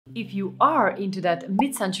If you are into that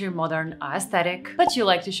mid-century modern aesthetic, but you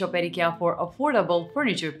like to shop at Ikea for affordable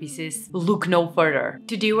furniture pieces, look no further.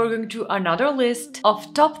 Today we're going to another list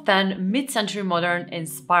of top 10 mid-century modern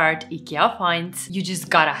inspired Ikea finds you just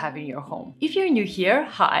gotta have in your home. If you're new here,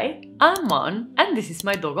 hi, I'm Mon, and this is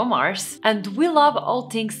my doggo Mars, and we love all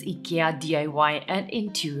things Ikea DIY and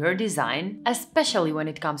interior design, especially when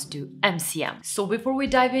it comes to MCM. So before we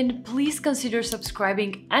dive in, please consider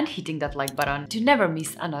subscribing and hitting that like button to never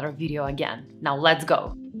miss another video again. Now let's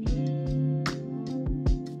go!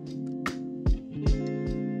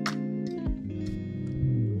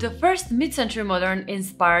 The first mid-century modern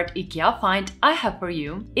inspired Ikea find I have for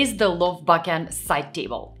you is the LÖVBACKEN Side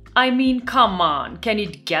table. I mean, come on, can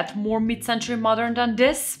it get more mid-century modern than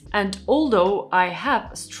this? And although I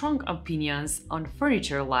have strong opinions on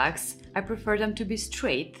furniture legs, I prefer them to be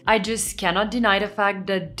straight, I just cannot deny the fact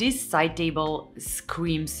that this side table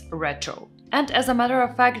screams retro. And as a matter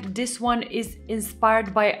of fact, this one is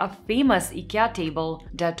inspired by a famous Ikea table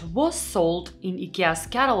that was sold in Ikea's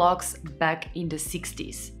catalogs back in the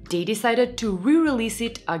 60s. They decided to re-release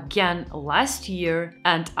it again last year,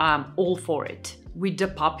 and I'm all for it. With the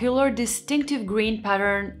popular distinctive grain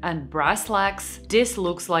pattern and brass legs, this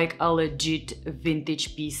looks like a legit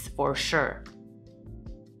vintage piece for sure.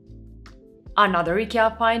 Another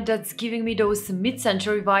Ikea find that's giving me those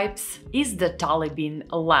mid-century vibes is the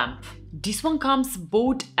TÄLLBYN lamp. This one comes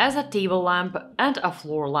both as a table lamp and a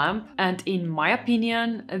floor lamp, and in my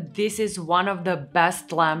opinion, this is one of the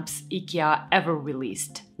best lamps Ikea ever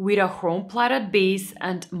released. With a chrome-plated base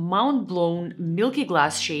and mount-blown milky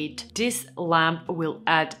glass shade, this lamp will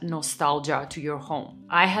add nostalgia to your home.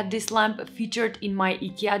 I had this lamp featured in my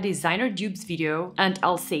Ikea designer dupes video, and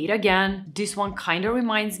I'll say it again, this one kinda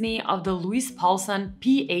reminds me of the Louis Paulsen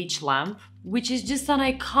PH lamp, which is just an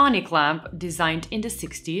iconic lamp designed in the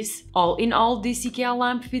 60s. All in all, this Ikea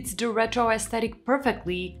lamp fits the retro aesthetic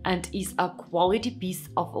perfectly and is a quality piece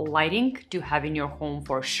of lighting to have in your home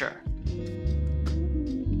for sure.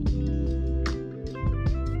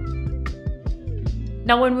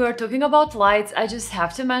 Now, when we are talking about lights, I just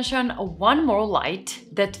have to mention one more light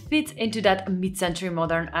that fits into that mid-century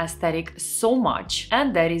modern aesthetic so much,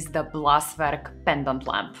 and that is the BLÅSVERK Pendant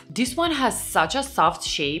lamp. This one has such a soft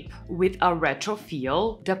shape with a retro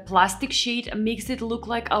feel. The plastic shade makes it look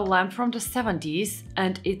like a lamp from the 70s,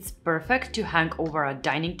 and it's perfect to hang over a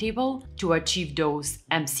dining table to achieve those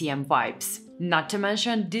MCM vibes. Not to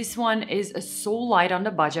mention, this one is so light on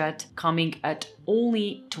the budget, coming at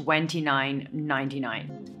only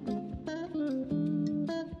 $29.99.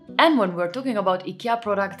 And when we're talking about Ikea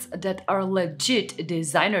products that are legit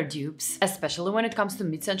designer dupes, especially when it comes to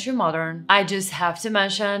mid-century modern, I just have to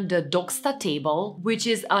mention the DOCKSTA Table, which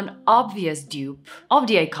is an obvious dupe of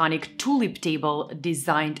the iconic tulip table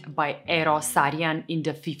designed by Eero Saarinen in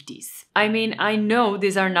the 50s. I mean, I know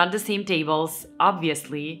these are not the same tables,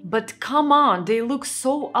 obviously, but come on, they look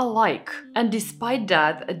so alike. And despite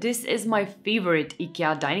that, this is my favorite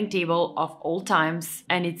Ikea dining table of all times,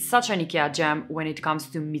 and it's such an Ikea gem when it comes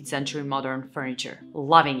to mid-century modern furniture.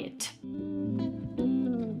 Loving it.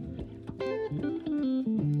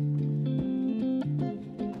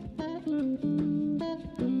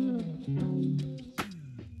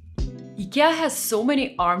 Ikea has so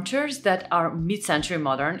many armchairs that are mid-century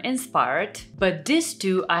modern inspired, but these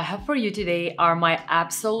two I have for you today are my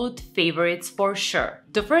absolute favorites for sure.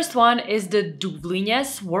 The first one is the DYVLINGE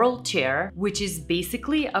Swivel chair, which is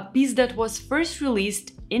basically a piece that was first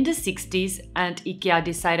released in the 60s and Ikea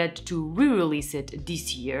decided to re-release it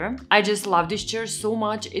this year. I just love this chair so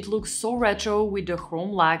much, it looks so retro with the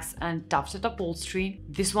chrome legs and tufted upholstery.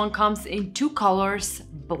 This one comes in two colors,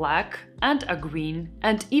 black and a green,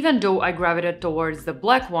 and even though I gravitated towards the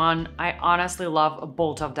black one, I honestly love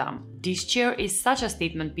both of them. This chair is such a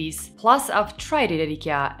statement piece, plus I've tried it at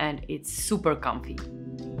Ikea and it's super comfy.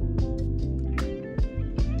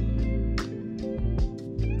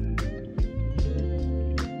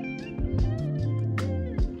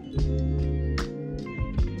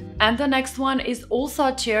 And the next one is also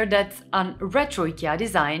a chair that's a retro Ikea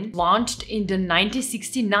design, launched in the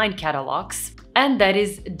 1969 catalogs, and that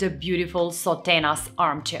is the beautiful SOTENÄS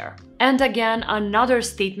Armchair. And again, another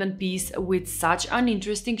statement piece with such an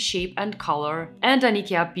interesting shape and color, and an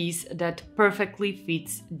Ikea piece that perfectly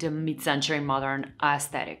fits the mid-century modern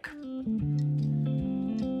aesthetic.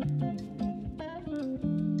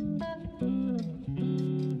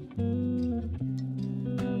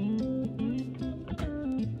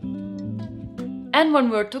 And when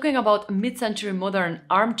we're talking about mid-century modern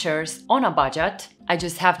armchairs on a budget, I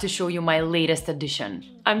just have to show you my latest addition.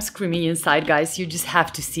 I'm screaming inside, guys, you just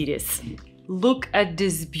have to see this. Look at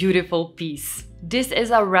this beautiful piece. This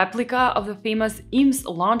is a replica of the famous Eames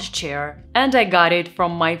lounge chair, and I got it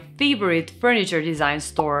from my favorite furniture design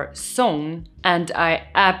store, SOHNNE, and I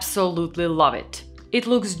absolutely love it. It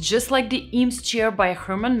looks just like the Eames chair by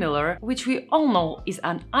Herman Miller, which we all know is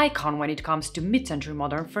an icon when it comes to mid-century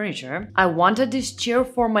modern furniture. I wanted this chair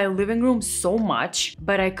for my living room so much,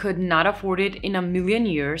 but I could not afford it in a million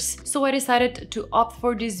years, so I decided to opt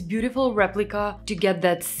for this beautiful replica to get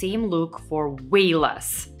that same look for way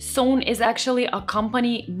less. SOHNNE is actually a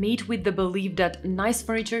company made with the belief that nice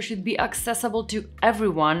furniture should be accessible to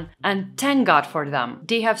everyone, and thank God for them.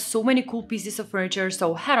 They have so many cool pieces of furniture,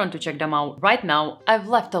 so head on to check them out right now. I've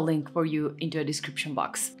left a link for you into the description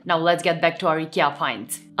box. Now let's get back to our Ikea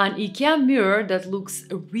finds. An Ikea mirror that looks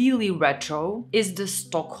really retro is the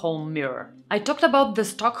Stockholm Mirror. I talked about the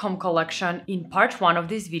Stockholm collection in part 1 of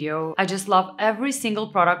this video. I just love every single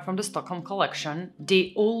product from the Stockholm collection.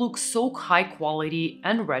 They all look so high quality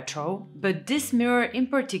and retro, but this mirror in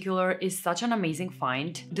particular is such an amazing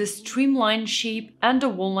find. The streamlined shape and the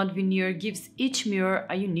walnut veneer gives each mirror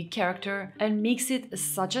a unique character and makes it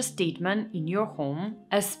such a statement in your home,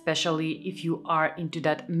 especially if you are into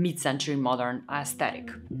that mid-century modern aesthetic.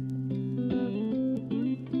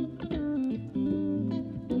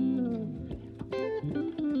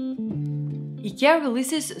 Ikea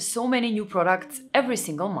releases so many new products every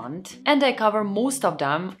single month, and I cover most of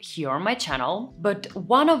them here on my channel, but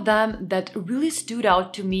one of them that really stood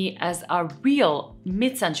out to me as a real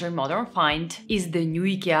mid-century modern find is the new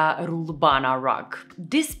Ikea RULLBANA Rug.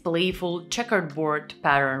 This playful checkerboard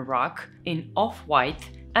pattern rug in off-white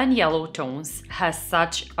and yellow tones has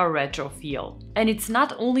such a retro feel. And it's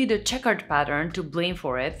not only the checkered pattern to blame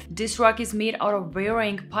for it, this rug is made out of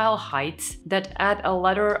varying pile heights that add a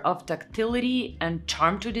ladder of tactility and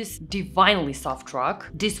charm to this divinely soft rug.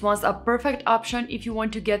 This one's a perfect option if you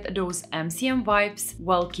want to get those MCM vibes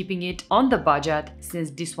while keeping it on the budget,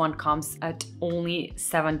 since this one comes at only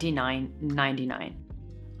 $79.99.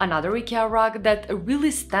 Another Ikea rug that really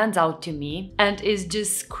stands out to me and is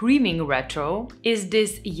just screaming retro is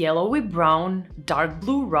this yellowy brown dark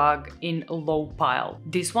blue rug in low pile.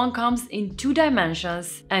 This one comes in 2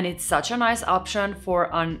 dimensions and it's such a nice option for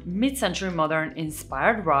a mid-century modern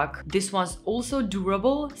inspired rug. This one's also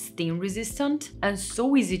durable, stain resistant, and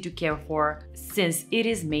so easy to care for since it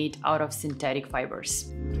is made out of synthetic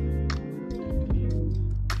fibers.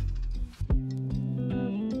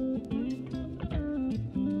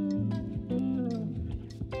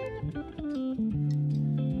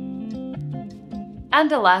 And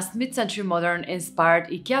the last mid-century modern inspired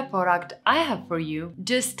Ikea product I have for you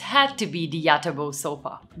just had to be the JÄTTEBO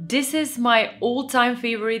sofa. This is my all-time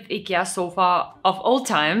favorite Ikea sofa of all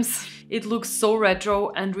times. It looks so retro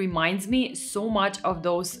and reminds me so much of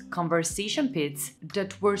those conversation pits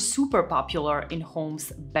that were super popular in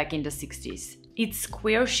homes back in the 60s. Its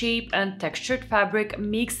square shape and textured fabric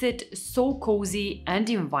makes it so cozy and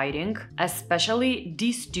inviting, especially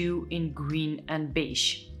these two in green and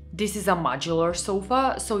beige. This is a modular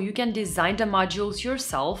sofa, so you can design the modules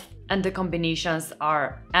yourself, and the combinations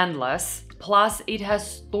are endless. Plus, it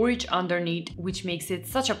has storage underneath, which makes it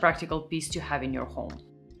such a practical piece to have in your home.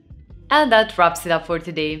 And that wraps it up for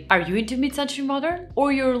today. Are you into mid-century modern,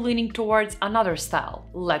 or you're leaning towards another style?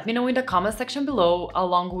 Let me know in the comment section below,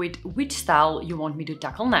 along with which style you want me to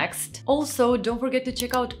tackle next. Also, don't forget to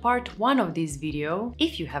check out part 1 of this video,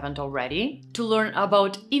 if you haven't already, to learn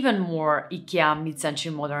about even more Ikea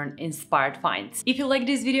mid-century modern inspired finds. If you like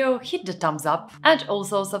this video, hit the thumbs up, and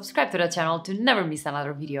also subscribe to the channel to never miss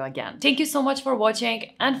another video again. Thank you so much for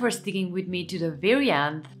watching and for sticking with me to the very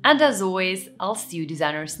end, and as always, I'll see you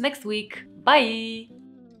designers next week. Bye!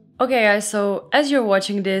 Okay guys, so as you're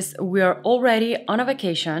watching this, we are already on a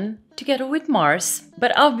vacation together with Mars.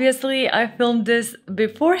 But obviously I filmed this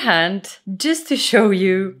beforehand just to show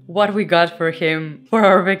you what we got for him for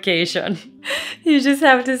our vacation. You just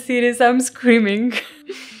have to see this, I'm screaming.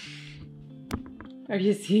 Are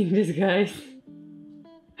you seeing this, guys?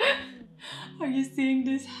 Are you seeing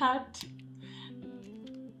this hat?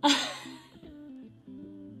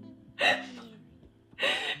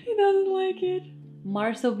 He doesn't like it.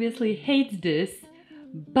 Mars obviously hates this,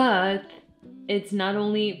 but it's not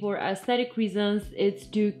only for aesthetic reasons, it's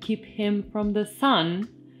to keep him from the sun.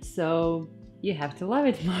 So you have to love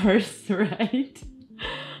it, Mars, right?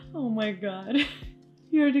 Oh my god.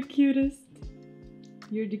 You're the cutest.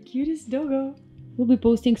 You're the cutest doggo. We'll be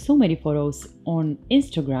posting so many photos on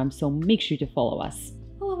Instagram, so make sure to follow us.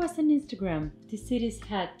 Follow us on Instagram to see this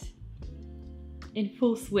hat in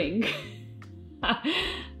full swing.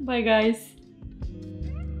 Bye guys.